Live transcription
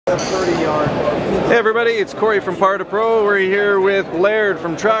Hey everybody, it's Corey from Par2Pro. We're here with Laird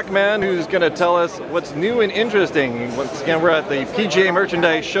from Trackman, who's going to tell us what's new and interesting. Once again, we're at the PGA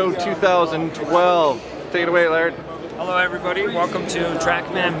Merchandise Show 2012. Take it away, Laird. Hello everybody, welcome to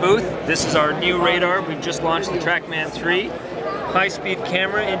Trackman booth. This is our new radar. We've just launched the Trackman 3. High-speed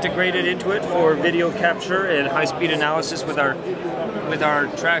camera integrated into it for video capture and high-speed analysis with our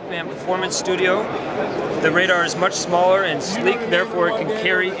Trackman Performance Studio. The radar is much smaller and sleek, therefore it can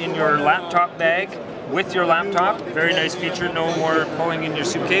carry in your laptop bag with your laptop. Very nice feature, no more pulling in your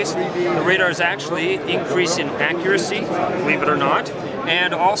suitcase. The radar is actually increased in accuracy, believe it or not,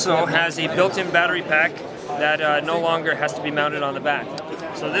 and also has a built-in battery pack that no longer has to be mounted on the back.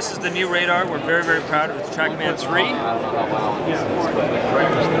 So this is the new radar. We're very, very proud of the Trackman 3.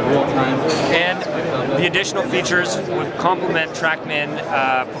 And the additional features would complement Trackman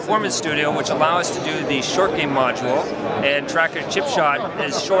Performance Studio, which allow us to do the short game module and track a chip shot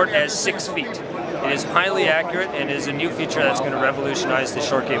as short as 6 feet. It is highly accurate and is a new feature that's going to revolutionize the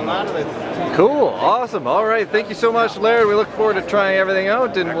short game mode. Cool, awesome. All right, thank you so much, Laird. We look forward to trying everything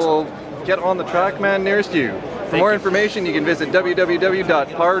out, and we'll get on the Trackman nearest you. For more information, you can visit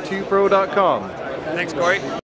www.par2pro.com. Thanks, Corey.